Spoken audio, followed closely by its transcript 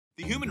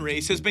The human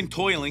race has been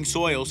toiling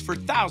soils for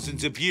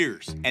thousands of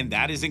years, and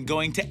that isn't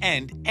going to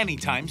end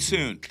anytime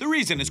soon. The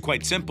reason is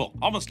quite simple.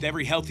 Almost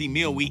every healthy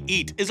meal we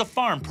eat is a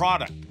farm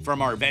product,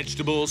 from our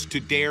vegetables to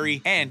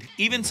dairy and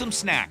even some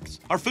snacks.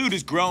 Our food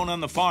is grown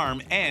on the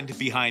farm, and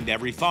behind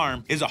every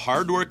farm is a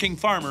hard-working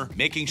farmer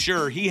making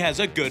sure he has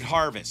a good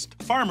harvest.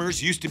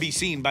 Farmers used to be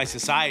seen by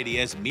society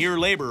as mere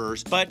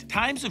laborers, but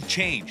times have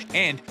changed,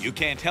 and you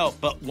can't help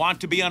but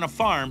want to be on a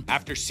farm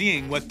after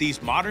seeing what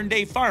these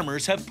modern-day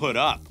farmers have put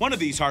up. One of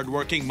these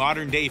hard-working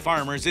modern-day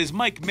farmers is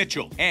Mike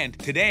Mitchell, and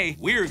today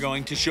we're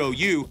going to show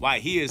you why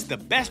he is the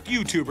best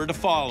YouTuber to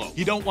follow.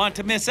 You don't want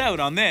to miss out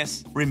on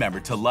this. Remember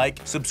to like,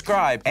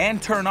 subscribe,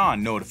 and turn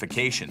on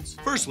notifications.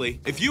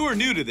 Firstly, if you are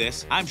new to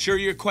this, I'm sure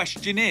your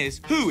question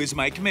is, who is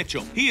Mike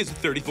Mitchell? He is a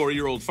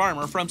 34-year-old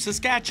farmer from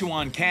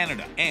Saskatchewan,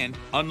 Canada, and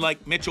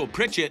unlike Mitchell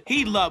Pritchett,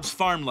 he loves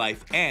farm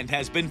life and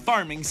has been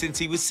farming since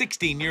he was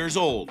 16 years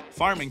old.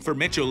 Farming for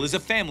Mitchell is a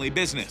family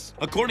business.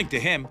 According to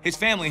him, his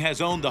family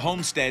has owned the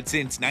homestead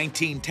since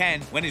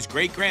 1910 when his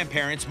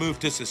great-grandparents moved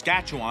to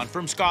Saskatchewan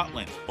from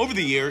Scotland. Over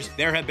the years,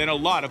 there have been a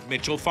lot of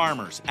Mitchell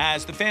farmers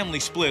as the family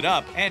split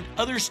up and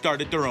others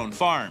started their own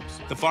farms.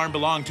 The farm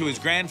belonged to his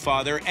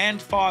grandfather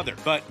and father,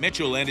 but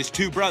Mitchell and his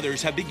two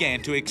brothers have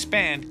began to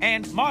expand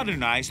and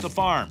modernize the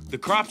farm. The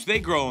crops they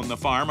grow on the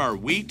farm are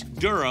wheat,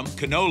 durum,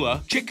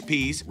 canola,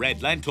 chickpeas,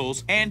 red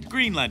lentils, and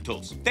green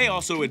lentils. They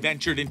also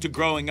adventured into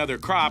growing other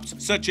crops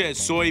such as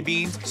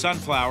soybeans,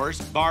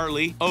 sunflowers,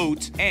 barley,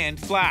 oats, and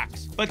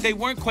flax. But they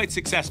weren't quite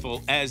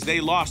successful as they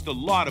lost a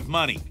lot of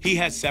money. He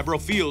has several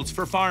fields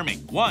for farming.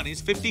 One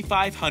is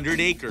 5,500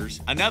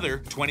 acres, another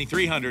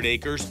 2,300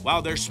 acres,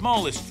 while their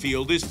smallest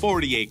field is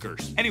 40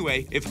 acres.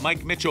 Anyway, if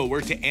Mike Mitchell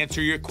were to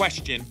answer your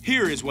question,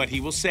 here is what he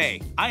will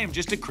say. I am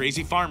just a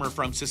crazy farmer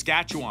from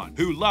Saskatchewan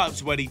who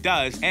loves what he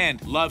does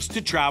and loves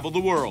to travel the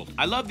world.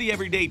 I love the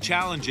everyday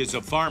challenges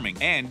of farming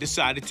and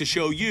decided to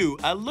show you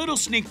a little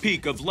sneak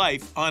peek of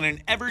life on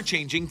an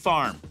ever-changing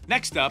farm.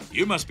 Next up,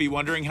 you must be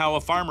wondering how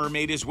a farmer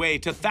made his way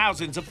to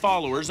thousands of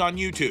followers on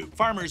YouTube.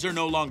 Farmers are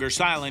no longer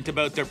silent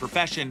about their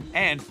profession,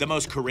 and the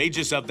most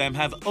courageous of them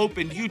have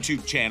opened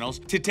YouTube channels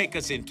to take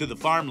us into the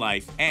farm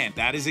life, and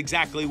that is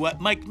exactly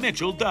what Mike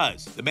Mitchell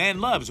does. The man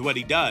loves what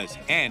he does,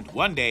 and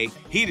one day,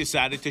 he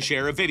decided to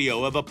share a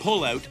video of a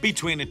pullout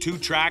between a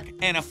two-track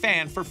and a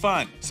fan for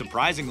fun.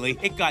 Surprisingly,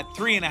 it got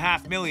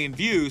 3.5 million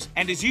views,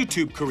 and his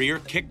YouTube career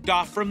kicked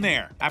off from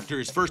there. After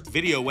his first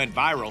video went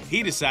viral,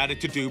 he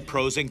decided to do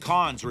pros and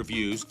cons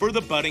reviews for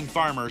the budding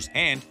farmers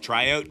and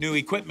try out new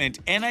equipment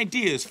and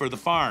ideas for the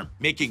farm.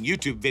 Making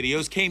YouTube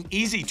videos came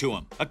easy to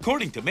him.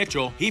 According to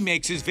Mitchell, he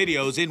makes his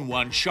videos in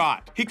one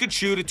shot. He could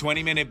shoot a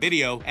 20-minute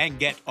video and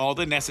get all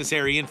the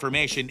necessary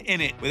information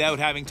in it without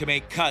having to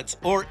make cuts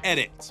or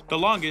edits. The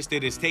longest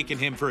it has taken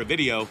him for a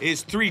video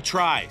is 3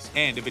 tries,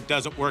 and if it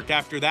doesn't work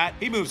after that,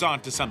 he moves on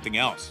to something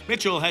else.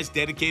 Mitchell has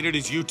dedicated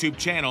his YouTube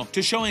channel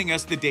to showing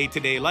us the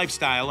day-to-day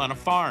lifestyle on a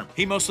farm.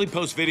 He mostly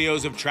posts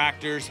videos of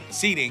tractors,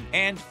 seeding,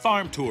 and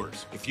farm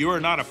tours. If you are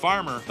not a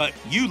farmer, but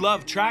you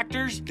love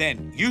tractors,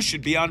 then you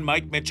should be on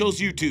Mike Mitchell's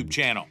YouTube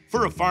channel.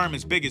 For a farm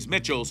as big as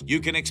Mitchell's, you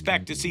can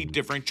expect to see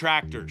different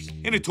tractors.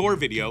 In a tour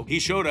video, he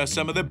showed us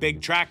some of the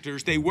big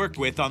tractors they work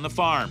with on the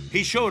farm.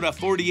 He showed a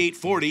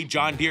 4840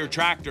 John Deere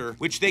tractor,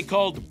 which they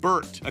called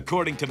Bert.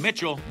 According to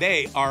Mitchell,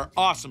 they are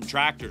awesome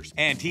tractors,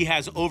 and he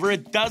has over a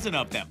dozen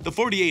of them. The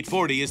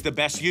 4840 is the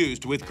best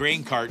used with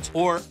grain carts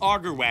or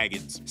auger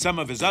wagons. Some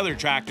of his other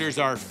tractors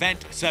are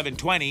Fendt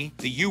 720,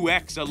 the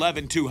UX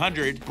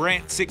 11200,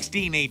 Brandt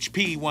 16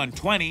 HP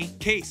 120,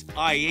 Case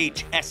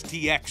IH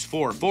STX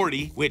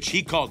 440, which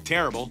he called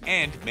terrible,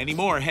 and many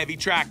more heavy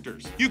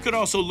tractors. You could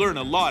also learn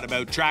a lot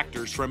about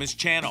tractors from his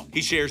channel.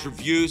 He shares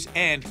reviews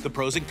and the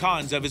pros and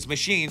cons of his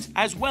machines,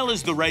 as well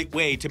as the right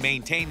way to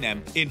maintain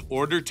them in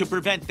order to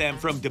prevent them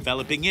from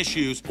developing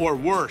issues or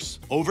worse,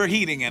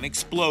 overheating and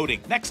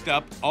exploding. Next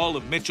up, all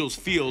of Mitchell's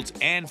fields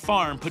and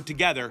farm put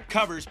together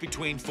covers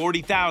between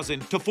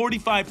 40,000 to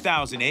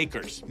 45,000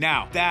 acres.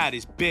 Now, that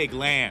is big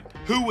land.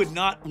 Who would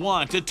not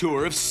want a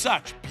tour of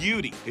such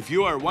beauty? If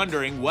you are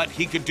wondering what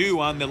he could do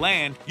on the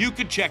land, you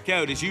could check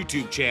out his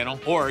YouTube channel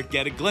or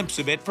get a glimpse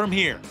of it from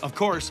here. Of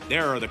course,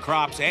 there are the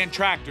crops and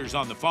tractors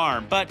on the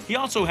farm, but he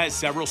also has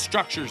several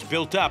structures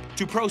built up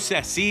to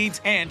process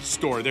seeds and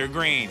store their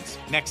grains.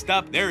 Next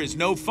up, there is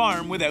no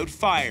farm without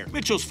fire.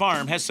 Mitchell's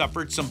farm has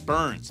suffered some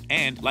burns,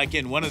 and like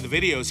in one of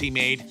the videos he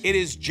made, it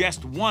is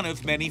just one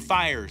of many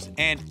fires.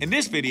 And in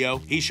this video,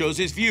 he shows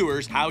his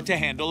viewers how to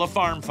handle a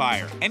farm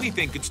fire.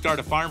 Anything could start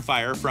a farm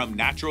fire, from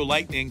natural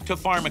lightning to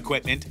farm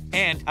equipment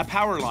and a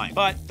power line.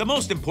 But the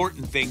most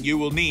important thing you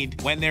will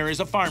need when there is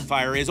a farm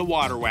fire is a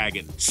water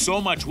wagon,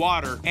 so much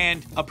water,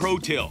 and a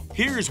pro-till.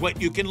 Here's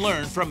what you can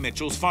learn from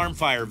Mitchell's farm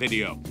fire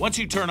video. Once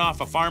you turn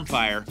off a farm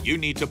fire, you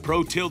need to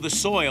pro-till the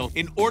soil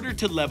in order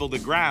to level the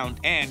ground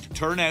and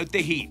turn out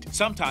the heat.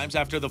 Sometimes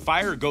after the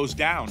fire goes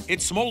down, it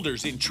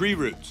smolders in tree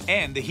roots,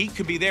 and the heat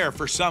could be there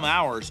for some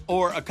hours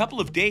or a couple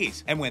of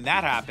days. And when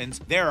that happens,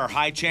 there are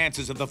high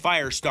chances of the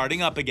fire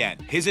starting up again.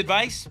 His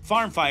advice?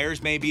 Farm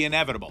fires may be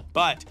inevitable,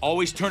 but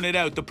always turn it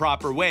out the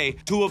proper way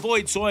to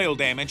avoid soil hail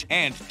damage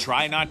and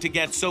try not to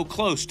get so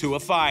close to a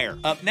fire.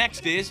 Up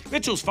next is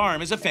Mitchell's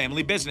farm is a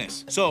family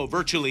business, so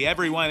virtually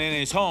everyone in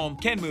his home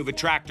can move a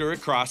tractor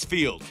across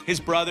fields. His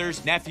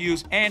brothers,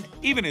 nephews, and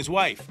even his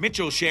wife.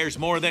 Mitchell shares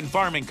more than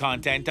farming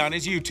content on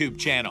his YouTube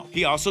channel.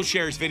 He also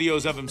shares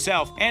videos of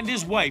himself and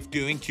his wife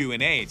doing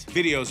Q&As,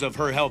 videos of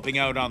her helping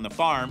out on the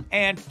farm,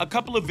 and a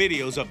couple of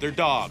videos of their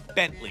dog,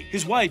 Bentley.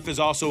 His wife is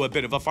also a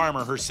bit of a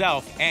farmer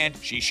herself, and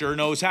she sure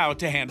knows how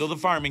to handle the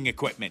farming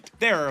equipment.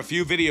 There are a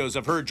few videos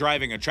of her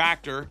driving a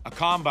tractor, a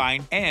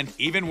combine, and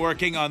even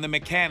working on the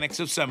mechanics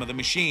of some of the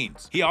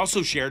machines. He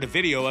also shared a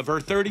video of her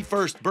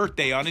 31st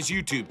birthday on his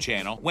YouTube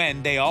channel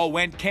when they all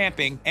went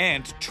camping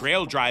and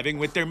trail driving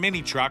with their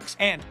mini trucks,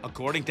 and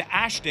according to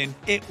Ashton,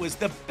 it was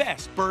the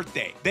best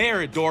birthday. They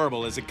are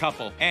adorable as a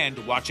couple, and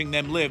watching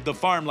them live the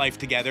farm life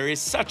together is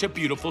such a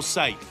beautiful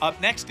sight. Up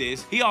next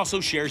is, he also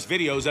shares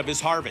videos of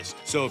his harvest,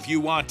 so if you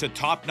want a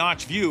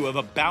top-notch view of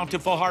a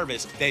bountiful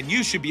harvest, then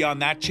you should be on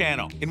that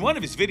channel. In one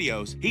of his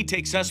videos, he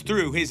takes us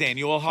through his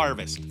annual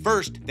harvest.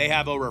 First, they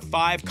have over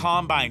 5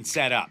 combines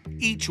set up,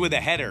 each with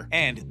a header,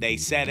 and they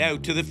set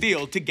out to the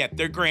field to get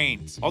their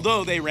grains.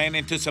 Although they ran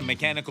into some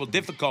mechanical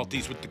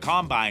difficulties with the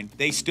combine,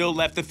 they still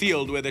left the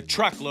field with a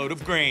truckload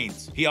of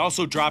grains. He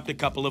also dropped a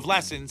couple of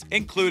lessons,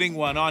 including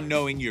one on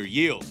knowing your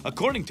yield.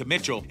 According to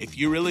Mitchell, if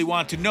you really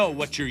want to know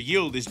what your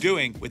yield is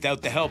doing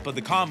without the help of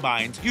the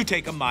combines, you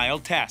take a mile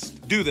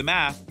test. Do the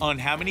math on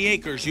how many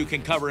acres you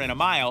can cover in a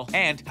mile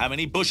and how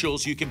many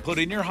bushels you can put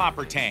in your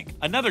hopper tank.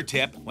 Another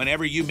tip,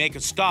 whenever you make a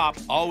stop,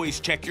 always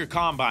check your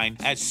combine,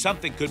 as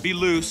something could be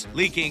loose,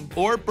 leaking,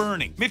 or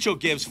burning. Mitchell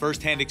gives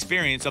first-hand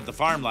experience of the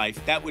farm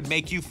life that would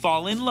make you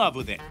fall in love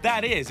with it.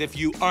 That is, if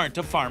you aren't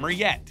a farmer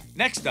yet.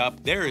 Next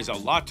up, there is a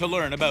lot to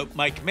learn about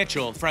Mike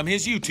Mitchell from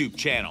his YouTube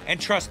channel. And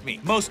trust me,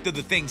 most of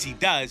the things he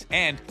does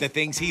and the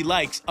things he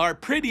likes are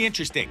pretty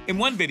interesting. In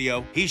one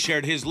video, he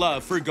shared his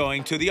love for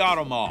going to the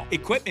auto mall,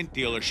 equipment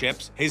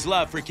dealerships, his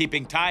love for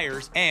keeping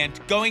tires, and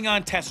going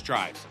on test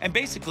drives, and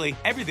basically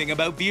everything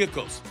about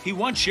vehicles. He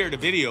once shared a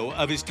video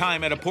of his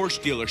time at a Porsche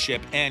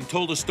dealership and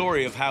told a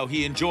story of how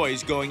he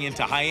enjoys going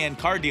into high-end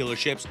car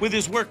dealerships with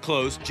his work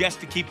clothes just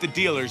to keep the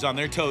dealers on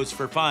their toes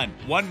for fun.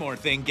 One more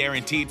thing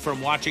guaranteed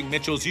from watching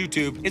Mitchell's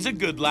YouTube is a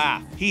good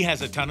laugh. He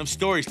has a ton of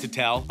stories to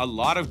tell, a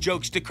lot of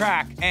jokes to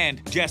crack,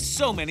 and just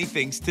so many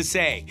things to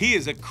say. He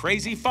is a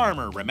crazy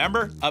farmer,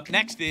 remember? Up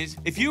next is,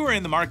 if you are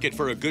in the market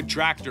for a good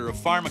tractor of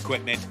farm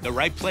equipment, the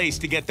right place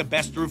to get the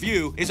best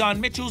review is on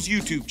Mitchell's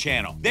YouTube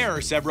channel. There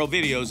are several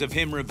videos of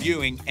him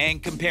reviewing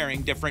and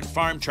comparing different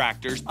farm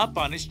tractors up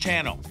on his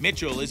channel.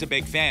 Mitchell is a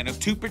big fan of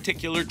 2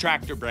 particular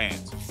tractor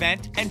brands,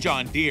 Fendt and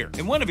John Deere.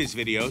 In one of his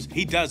videos,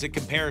 he does a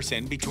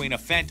comparison between a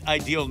Fendt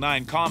Ideal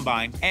 9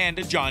 combine and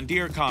a John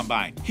Deere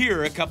combine.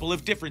 Here are a couple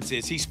of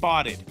differences he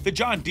spotted. The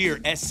John Deere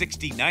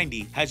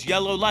S6090 has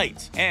yellow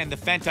lights, and the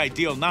Fendt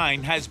Ideal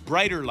 9 has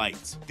brighter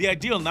lights. The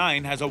Ideal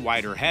 9 has a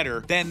wider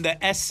header than the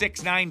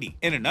S690.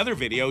 In another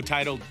video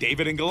titled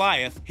David and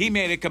Goliath, he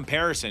made a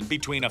comparison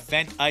between a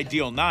Fendt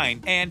Ideal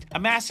 9 and a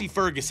Massey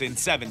Ferguson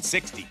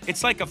 760.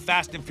 It's like a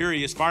Fast and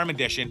Furious Farm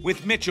Edition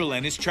with Mitchell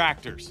and his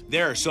tractors.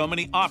 There are so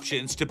many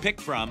options to pick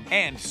from,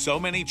 and so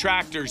many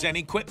tractors and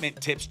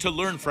equipment tips to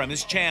learn from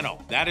his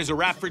channel. That is a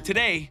wrap for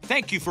today.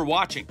 Thank you for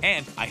watching,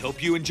 and I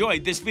hope you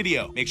enjoyed this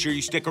video. Make sure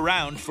you stick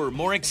around for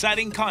more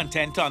exciting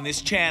content on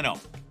this channel.